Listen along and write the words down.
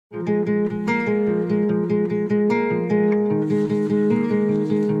So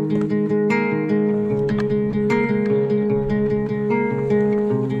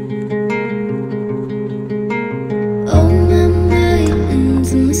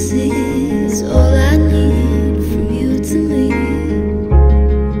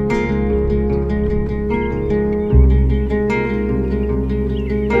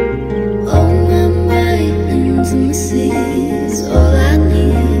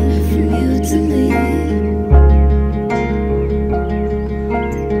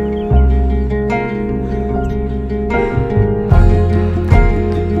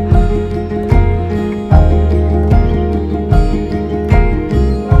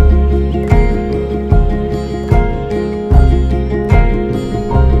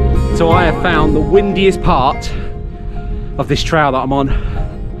I have found the windiest part of this trail that I'm on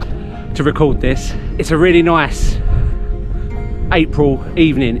to record this. It's a really nice April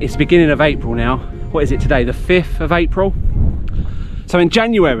evening. It's the beginning of April now. What is it today? The 5th of April. So in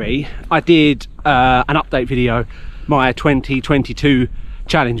January, I did an update video, my 2022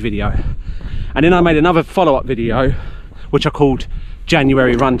 challenge video. And then I made another follow-up video, which I called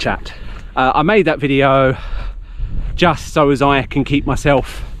January Run Chat. I made that video just so as I can keep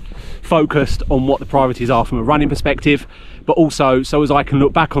myself focused on what the priorities are from a running perspective, but also so as I can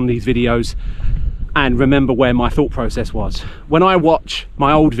look back on these videos and remember where my thought process was. When I watch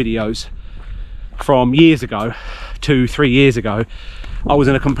my old videos from years ago, 2-3 years ago, I was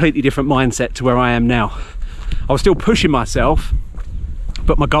in a completely different mindset to where I am now. I was still pushing myself,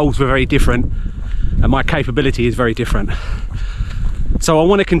 but my goals were very different and my capability is very different. So I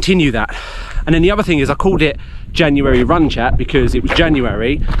want to continue that. And then the other thing is I called it January Run Chat because it was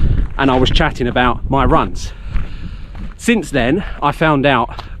January and I was chatting about my runs. Since then, I found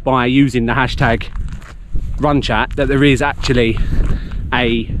out by using the hashtag Run Chat that there is actually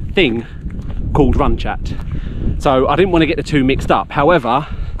a thing called Run Chat. So I didn't want to get the two mixed up. However,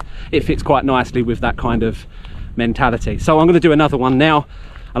 it fits quite nicely with that kind of mentality. So I'm going to do another one now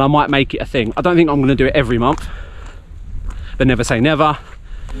and I might make it a thing. I don't think I'm going to do it every month, but never say never.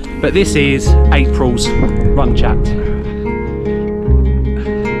 But this is April's Run Chat.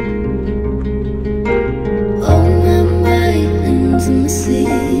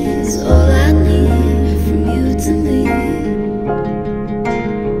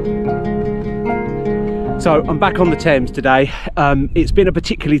 So I'm back on the Thames today. It's been a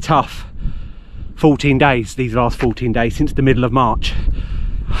particularly tough 14 days, these last 14 days since the middle of March.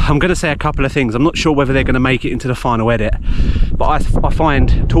 I'm going to say a couple of things. I'm not sure whether they're going to make it into the final edit, but I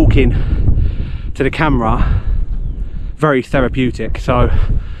find talking to the camera very therapeutic, so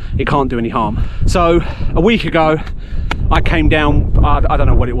it can't do any harm. So a week ago I came down, I don't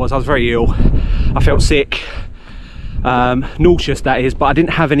know what it was, I was very ill. I felt sick, nauseous that is, but I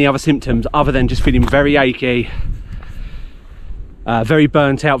didn't have any other symptoms other than just feeling very achy, very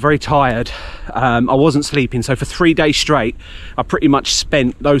burnt out, very tired. I wasn't sleeping, so for 3 days straight I pretty much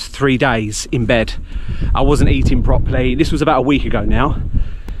spent those 3 days in bed. I wasn't eating properly. This was about a week ago now,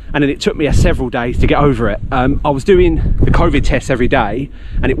 and then it took me several days to get over it. I was doing the COVID tests every day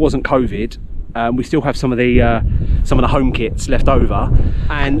and it wasn't COVID. We still have some of the home kits left over,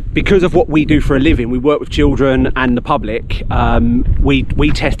 and because of what we do for a living, we work with children and the public.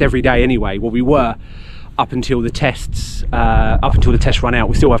 We test every day anyway. Well, we were up until the tests run out.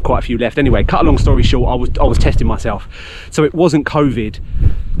 We still have quite a few left anyway. Cut a long story short, I was testing myself, so it wasn't COVID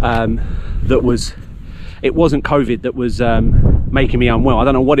that was making me unwell. I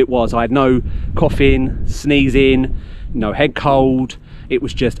don't know what it was. I had no coughing, sneezing, no head cold. It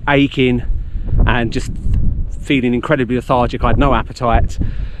was just aching and just feeling incredibly lethargic. I had no appetite,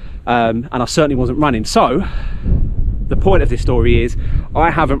 and I certainly wasn't running. So the point of this story is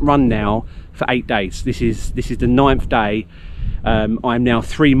I haven't run now for 8 days. This is the 9th day. I'm now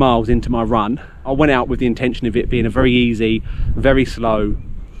 3 miles into my run. I went out with the intention of it being a very easy, very slow,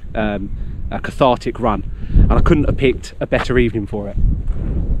 a cathartic run, and I couldn't have picked a better evening for it.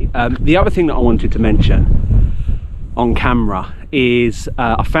 The other thing that I wanted to mention on camera is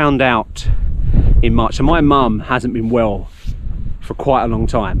I found out in March, so my mum hasn't been well for quite a long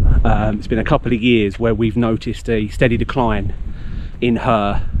time. It's been a couple of years where we've noticed a steady decline in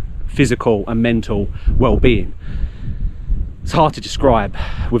her physical and mental well-being. It's hard to describe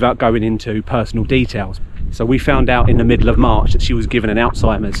without going into personal details. So we found out in the middle of March that she was given an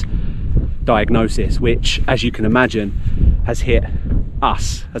Alzheimer's diagnosis, which, as you can imagine, has hit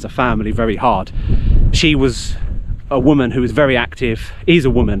us as a family very hard. She was a woman who was very active, is a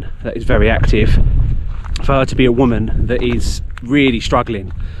woman that is very active. For her to be a woman that is really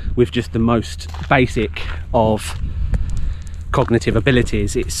struggling with just the most basic of cognitive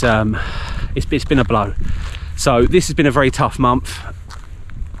abilities, it's been a blow. So this has been a very tough month.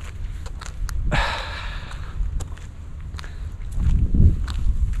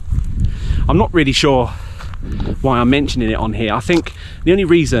 I'm not really sure why I'm mentioning it on here. I think the only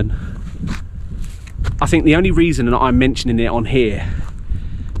reason that I'm mentioning it on here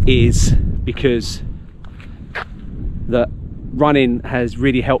is because that running has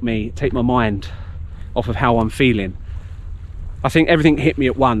really helped me take my mind off of how I'm feeling. I think everything hit me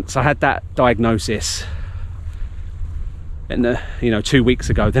at once. I had that diagnosis and 2 weeks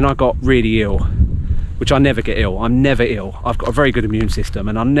ago. Then I got really ill, which I never get ill. I'm never ill. I've got a very good immune system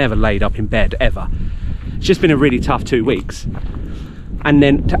and I'm never laid up in bed ever. It's just been a really tough 2 weeks. And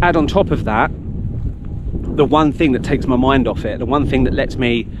then to add on top of that, the one thing that takes my mind off it, the one thing that lets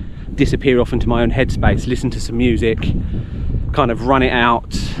me disappear off into my own headspace, listen to some music, kind of run it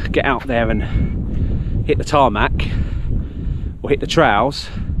out, get out there and hit the tarmac or hit the trails,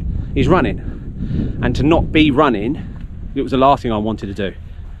 is running. And to not be running, it was the last thing I wanted to do.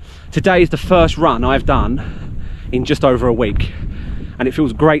 Today is the first run I've done in just over a week, and it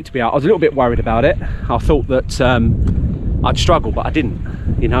feels great to be out. I was a little bit worried about it. I thought that I'd struggle, but I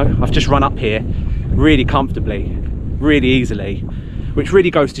didn't. You know, I've just run up here really comfortably, really easily, which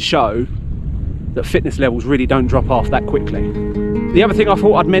really goes to show that fitness levels really don't drop off that quickly. The other thing I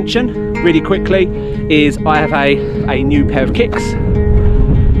thought I'd mention really quickly is I have a new pair of kicks.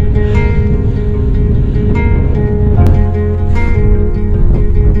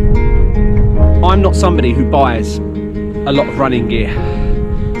 I'm not somebody who buys a lot of running gear.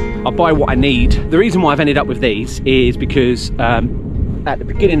 I buy what I need. The reason why I've ended up with these is because at the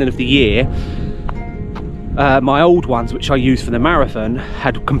beginning of the year, my old ones, which I used for the marathon,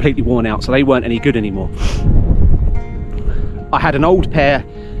 had completely worn out, so they weren't any good anymore. I had an old pair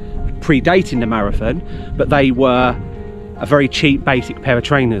predating the marathon, but they were a very cheap basic pair of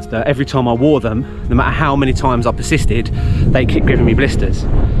trainers that every time I wore them, no matter how many times I persisted, they kept giving me blisters.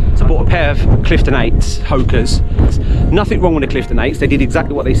 So I bought a pair of Clifton 8s, Hokas. Nothing wrong with the Clifton 8s, they did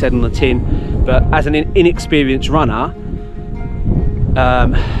exactly what they said on the tin, but as an inexperienced runner,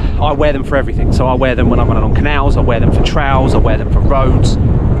 I wear them for everything. So I wear them when I'm running on canals, I wear them for trails, I wear them for roads.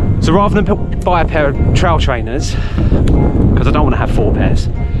 So rather than buy a pair of trail trainers, because I don't want to have 4 pairs,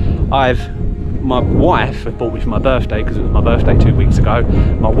 my wife had bought me for my birthday, because it was my birthday 2 weeks ago,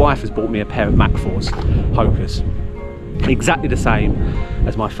 my wife has bought me a pair of Mach 4s, Hokas. Exactly the same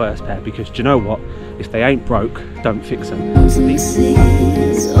as my first pair, because do you know what? If they ain't broke, don't fix them.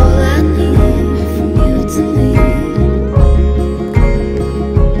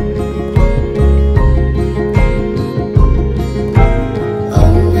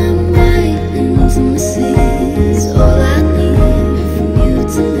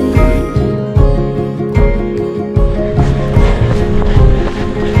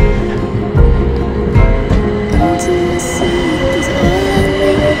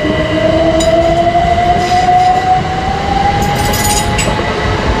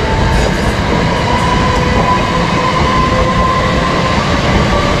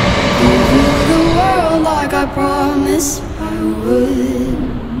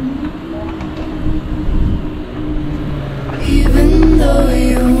 Even though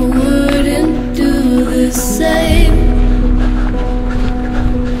you wouldn't do the same,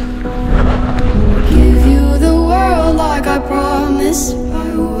 give you the world like I promised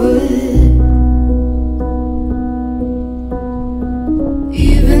I would.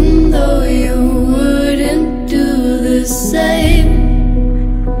 Even though you wouldn't do the same.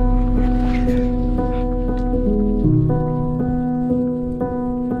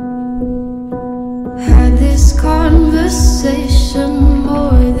 Conversation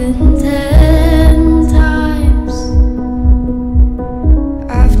more than 10 times.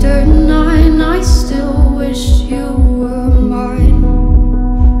 After 9, I still wish you were mine.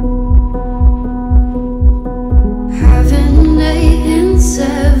 Haven't ate in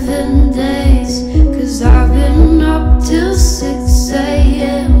 7 days, 'cause I've been up till 6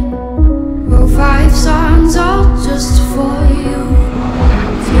 AM. Wrote 5 songs all just for you.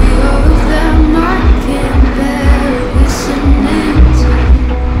 3 of them I can't bear listening to.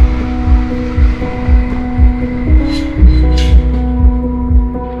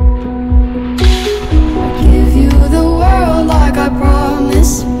 I give you the world like I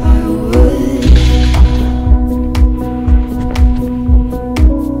promised I would.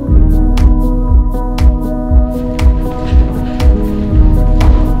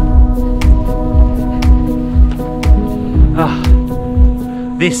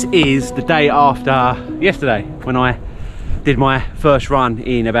 This is the day after yesterday, when I did my first run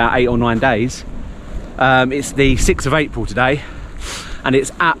in about 8 or 9 days. It's the 6th of April today, and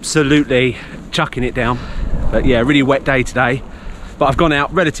it's absolutely chucking it down. But yeah, really wet day today. But I've gone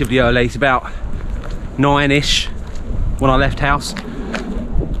out relatively early. It's about 9ish when I left house.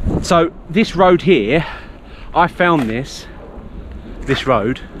 So this road here, I found this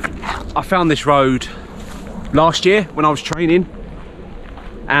road last year when I was training,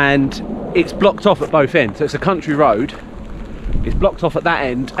 and it's blocked off at both ends. So it's a country road. It's blocked off at that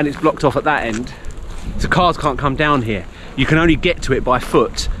end and it's blocked off at that end. So cars can't come down here. You can only get to it by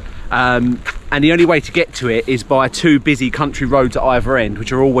foot. And the only way to get to it is by 2 busy country roads at either end,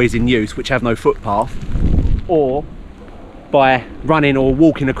 which are always in use, which have no footpath, or by running or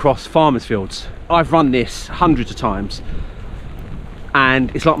walking across farmers' fields. I've run this hundreds of times,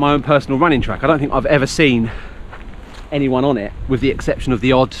 and it's like my own personal running track. I don't think I've ever seen anyone on it, with the exception of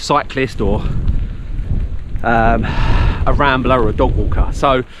the odd cyclist or a rambler or a dog walker.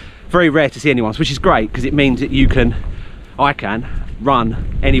 So very rare to see anyone, which is great, because it means that I can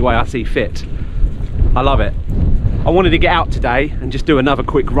run any way I see fit. I love it. I wanted to get out today and just do another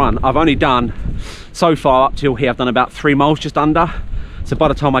quick run. I've only done, so far up till here, I've done about 3 miles, just under. So by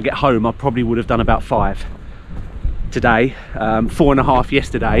the time I get home, I probably would have done about 5 today, 4.5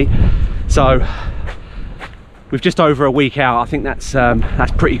 yesterday. So with just over a week out, I think that's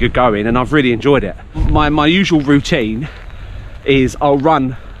pretty good going, and I've really enjoyed it. My usual routine is I'll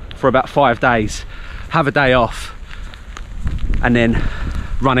run for about 5 days, have a day off, and then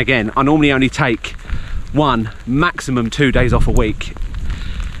run again. I normally only take 1, maximum 2 days off a week.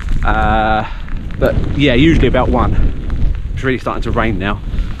 But yeah, usually about 1. It's really starting to rain now.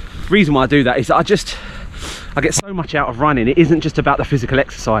 The reason why I do that is I get so much out of running. It isn't just about the physical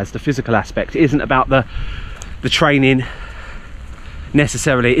exercise, the physical aspect. It isn't about the training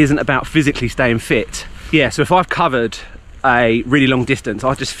necessarily. It isn't about physically staying fit. Yeah, so if I've covered a really long distance,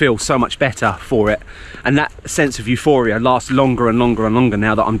 I just feel so much better for it, and that sense of euphoria lasts longer and longer and longer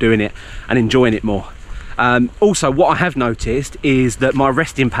now that I'm doing it and enjoying it more. Also, what I have noticed is that my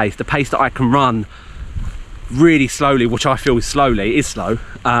resting pace, the pace that I can run really slowly, which I feel is slow,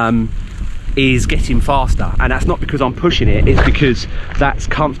 is getting faster. And that's not because I'm pushing it, it's because that's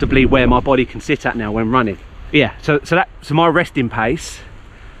comfortably where my body can sit at now when running. Yeah, so my resting pace,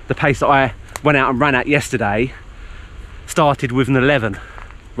 the pace that I went out and ran at yesterday, started with an 11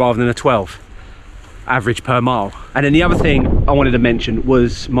 rather than a 12 average per mile. And then the other thing I wanted to mention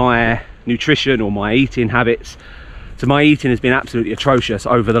was my nutrition, or my eating habits. So my eating has been absolutely atrocious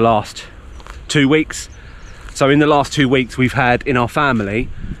over the last 2 weeks. So in the last 2 weeks, we've had, in our family,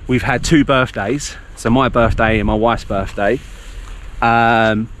 we've had 2 birthdays. So my birthday and my wife's birthday.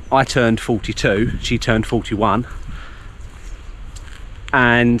 I turned 42, she turned 41.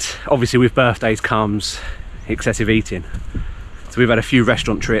 And obviously with birthdays comes excessive eating. So we've had a few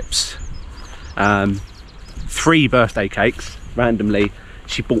restaurant trips, 3 birthday cakes. Randomly,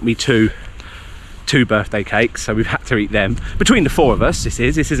 she bought me two birthday cakes, so we've had to eat them. Between the 4 of us, this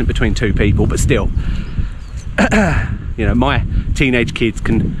isn't between 2 people, but still. You know, my teenage kids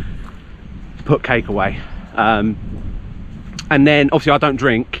can put cake away. And then obviously I don't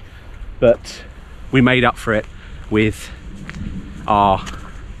drink, but we made up for it with our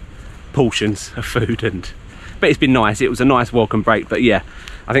portions of food, but it's been nice. It was a nice welcome break. But yeah,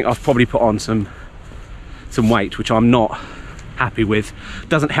 I think I've probably put on some weight, which I'm not happy with.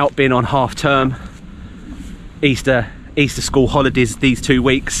 Doesn't help being on half term, Easter school holidays these 2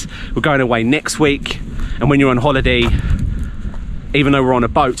 weeks. We're going away next week, and when you're on holiday, even though we're on a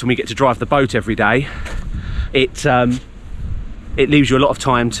boat and we get to drive the boat every day, it leaves you a lot of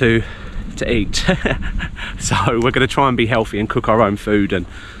time to eat. So we're going to try and be healthy and cook our own food and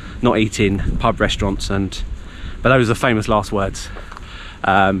not eat in pub restaurants. But those are famous last words,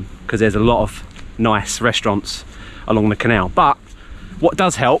 because there's a lot of nice restaurants along the canal. But what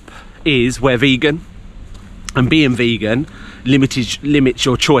does help is we're vegan, and being vegan limits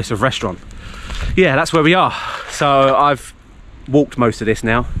your choice of restaurant. Yeah, that's where we are. So I've walked most of this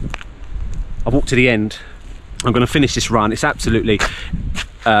now. I've walked to the end. I'm going to finish this run. It's absolutely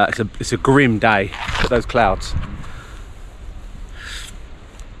it's a grim day. Look at those clouds.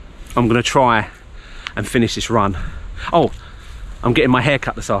 I'm going to try and finish this run. Oh, I'm getting my hair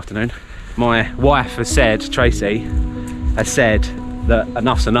cut this afternoon. My wife has said, Tracy has said, that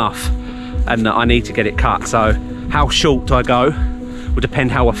enough's enough and that I need to get it cut. So how short I go will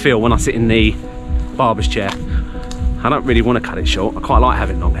depend how I feel when I sit in the barber's chair. I don't really want to cut it short. I quite like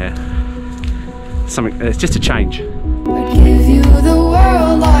having long hair. It's just a change. I'd give you the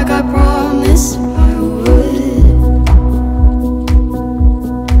world like I promised I would,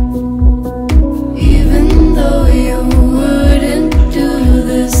 even though you wouldn't do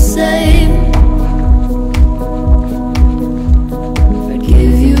the same.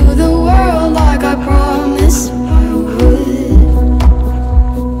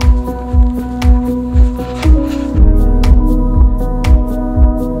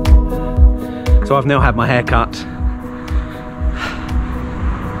 I've now had my hair cut.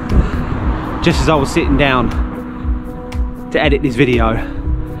 Just as I was sitting down to edit this video,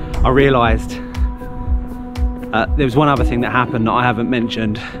 I realised there was one other thing that happened that I haven't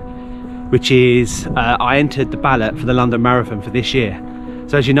mentioned, which is I entered the ballot for the London Marathon for this year.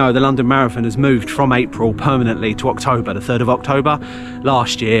 So as you know, the London Marathon has moved from April permanently to October, the 3rd of October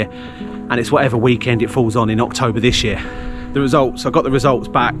last year, and it's whatever weekend it falls on in October this year. The results, I got the results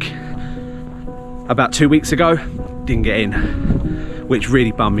back about 2 weeks ago, didn't get in, which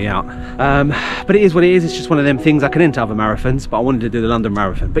really bummed me out. But it is what it is, it's just one of them things. I can enter other marathons, but I wanted to do the London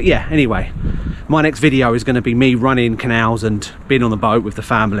Marathon. But yeah, anyway, my next video is going to be me running canals and being on the boat with the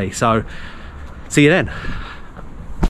family, so see you then.